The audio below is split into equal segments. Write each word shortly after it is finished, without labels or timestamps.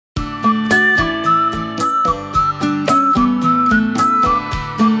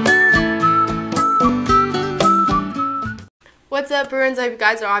What's up, Bruins? I hope you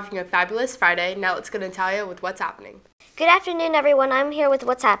guys are having a fabulous Friday. Now let's go to Natalia with what's happening. Good afternoon, everyone. I'm here with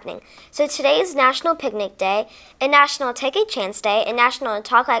what's happening. So today is National Picnic Day, and National Take a Chance Day, and National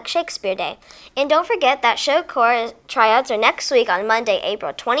Talk Like Shakespeare Day. And don't forget that show corps tryouts are next week on Monday,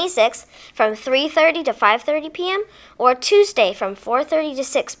 April 26th from 3:30 to 5:30 p.m. or Tuesday from 4:30 to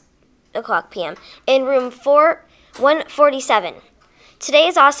 6 o'clock p.m. in room 147. Today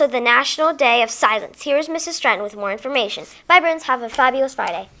is also the National Day of Silence. Here is Mrs. Stratton with more information. Bye, Bruins. Have a fabulous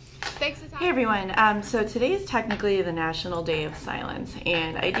Friday. Thanks. Hey everyone, so today is technically the National Day of Silence,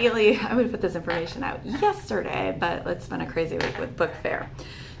 and ideally I would have put this information out yesterday, but it's been a crazy week with book fair.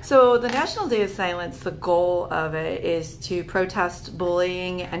 So the National Day of Silence, the goal of it is to protest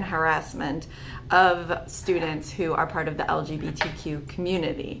bullying and harassment of students who are part of the LGBTQ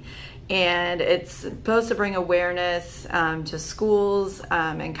community. And it's supposed to bring awareness to schools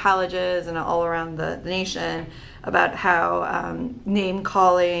and colleges and all around the nation about how name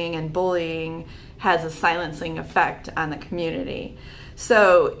calling and bullying has a silencing effect on the community.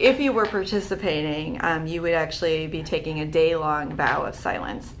 So if you were participating, you would actually be taking a day-long vow of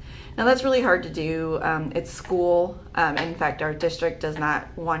silence. Now that's really hard to do. It's school. In fact, our district does not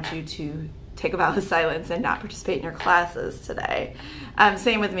want you to take a vow of silence and not participate in your classes today.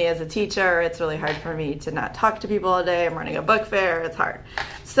 Same with me as a teacher. It's really hard for me to not talk to people all day. I'm running a book fair. It's hard.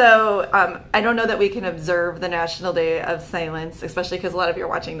 So I don't know that we can observe the National Day of Silence, especially because a lot of you are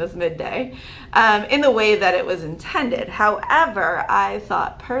watching this midday, in the way that it was intended. However, I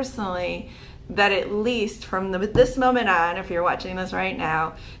thought personally that at least from this moment on, if you're watching this right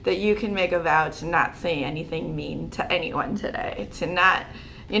now, that you can make a vow to not say anything mean to anyone today, to not,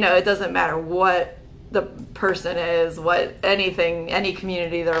 it doesn't matter what the person is, what any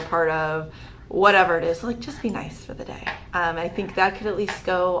community they're a part of, whatever it is, just be nice for the day. I think that could at least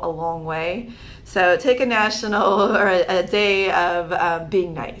go a long way. So take a national or a day of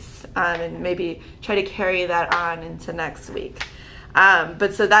being nice, and maybe try to carry that on into next week.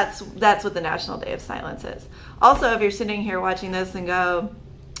 But so that's what the National Day of Silence is. Also, if you're sitting here watching this and go,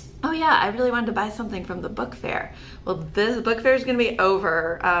 oh yeah, I really wanted to buy something from the book fair. Well, this book fair is going to be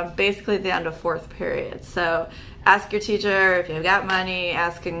over basically at the end of fourth period. So ask your teacher if you've got money,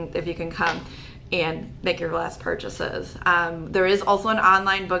 ask if you can come and make your last purchases. There is also an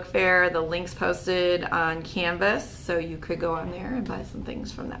online book fair. The link's posted on Canvas, so you could go on there and buy some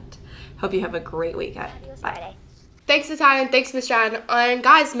things from that. Hope you have a great weekend. Bye. Thanks, Natalia, and thanks, Miss Stratton. And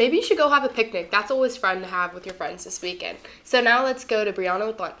guys, maybe you should go have a picnic. That's always fun to have with your friends this weekend. So now let's go to Brianna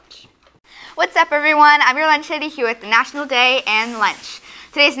with lunch. What's up, everyone? I'm your lunch lady here with the National Day and lunch.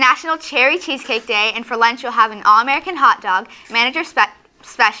 Today's National Cherry Cheesecake Day, and for lunch you'll have an all-American hot dog, manager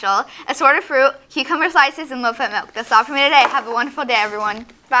special, assorted fruit, cucumber slices, and low-fat milk. That's all for me today. Have a wonderful day, everyone.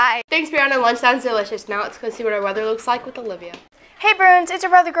 Bye. Thanks, Brianna. Lunch sounds delicious. Now let's go see what our weather looks like with Olivia. Hey Bruins, it's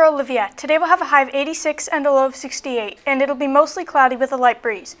your brother girl Olivia. Today we'll have a high of 86 and a low of 68, and it'll be mostly cloudy with a light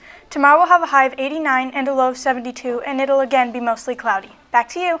breeze. Tomorrow we'll have a high of 89 and a low of 72, and it'll again be mostly cloudy. Back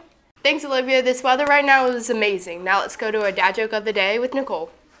to you. Thanks, Olivia. This weather right now is amazing. Now let's go to our dad joke of the day with Nicole.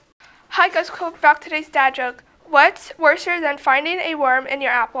 Hi guys, welcome back to today's dad joke. What's worse than finding a worm in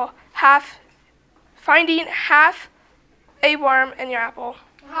your apple? Finding half a worm in your apple.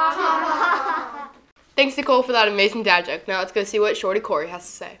 Thanks, Nicole, for that amazing dad joke. Now let's go see what Shorty Corey has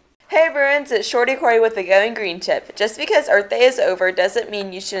to say. Hey Bruins, it's Shorty Corey with the Going Green tip. Just because Earth Day is over doesn't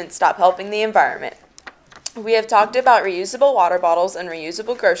mean you shouldn't stop helping the environment. We have talked about reusable water bottles and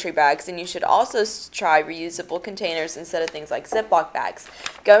reusable grocery bags, and you should also try reusable containers instead of things like Ziploc bags.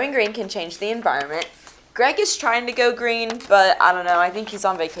 Going green can change the environment. Greg is trying to go green, but I don't know. I think he's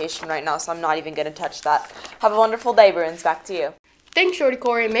on vacation right now, so I'm not even going to touch that. Have a wonderful day, Bruins. Back to you. Thanks, Shorty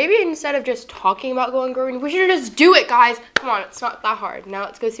Corey. Maybe instead of just talking about going green, we should just do it, guys. Come on, it's not that hard. Now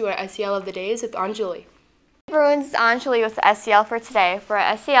let's go see what SEL of the day is with Anjali. Hey Bruins, it's Anjali with the SEL for today. For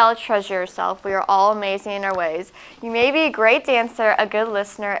SEL, treasure yourself. We are all amazing in our ways. You may be a great dancer, a good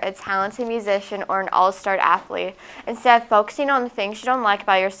listener, a talented musician, or an all-star athlete. Instead of focusing on the things you don't like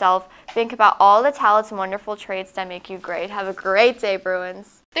about yourself, think about all the talents and wonderful traits that make you great. Have a great day,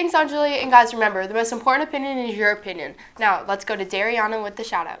 Bruins. Thanks, Anjali. And guys, remember, the most important opinion is your opinion. Now, let's go to Dariana with the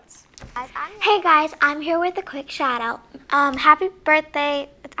shout-outs. Hey guys, I'm here with a quick shout out. Happy birthday,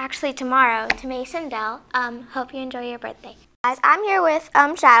 it's actually tomorrow, to Mason Dell. Hope you enjoy your birthday. Guys, I'm here with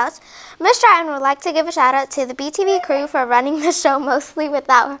shout outs. Miss Stratton would like to give a shout out to the BTV crew for running the show mostly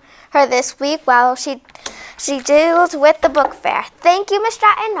without her this week while she deals with the book fair. Thank you, Miss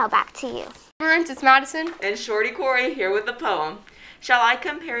Stratton. Now back to you. Bruins, it's Madison. And Shorty Corey here with the poem. Shall I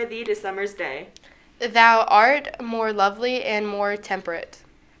compare thee to summer's day? Thou art more lovely and more temperate.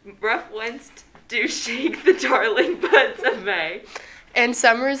 Rough winds do shake the darling buds of May. And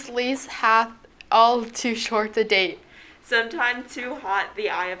summer's lease hath all too short a date. Sometime too hot the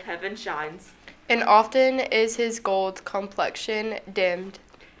eye of heaven shines. And often is his gold complexion dimmed.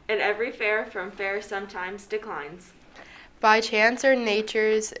 And every fair from fair sometimes declines. By chance or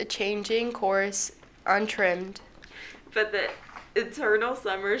nature's changing course untrimmed. But the eternal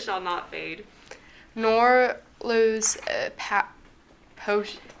summer shall not fade. Nor lose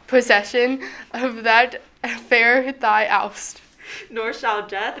possession of that fair thy oust. Nor shall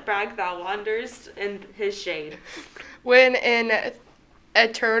death brag thou wanderest in his shade. When in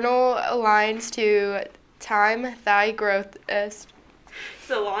eternal lines to time thy growth is.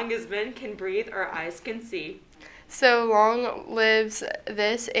 So long as men can breathe or eyes can see. So long lives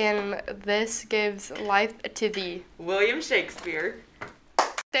this, and this gives life to thee. William Shakespeare.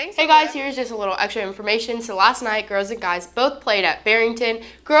 Thanks. Hey guys, here's just a little extra information. So last night, girls and guys both played at Barrington.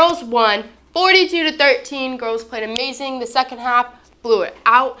 Girls won 42-13. Girls played amazing. The second half blew it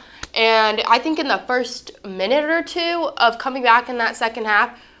out. And I think in the first minute or two of coming back in that second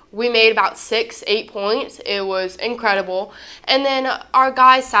half, we made about 6-8 points. It was incredible. And then our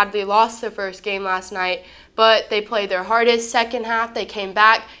guys sadly lost the first game last night, but they played their hardest. Second half, they came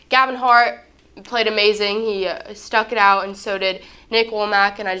back. Gavin Hart played amazing. He stuck it out, and so did Nick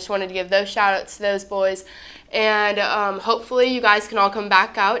Womack, and I just wanted to give those shout-outs to those boys. And hopefully you guys can all come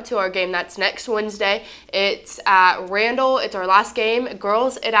back out to our game that's next Wednesday. It's at Randall. It's our last game.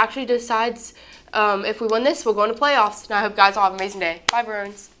 Girls, it actually decides if we win this, we'll go into playoffs. And I hope you guys all have an amazing day. Bye,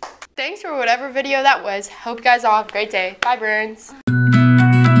 Bruins. Thanks for whatever video that was. Hope you guys all have a great day. Bye, Bruins.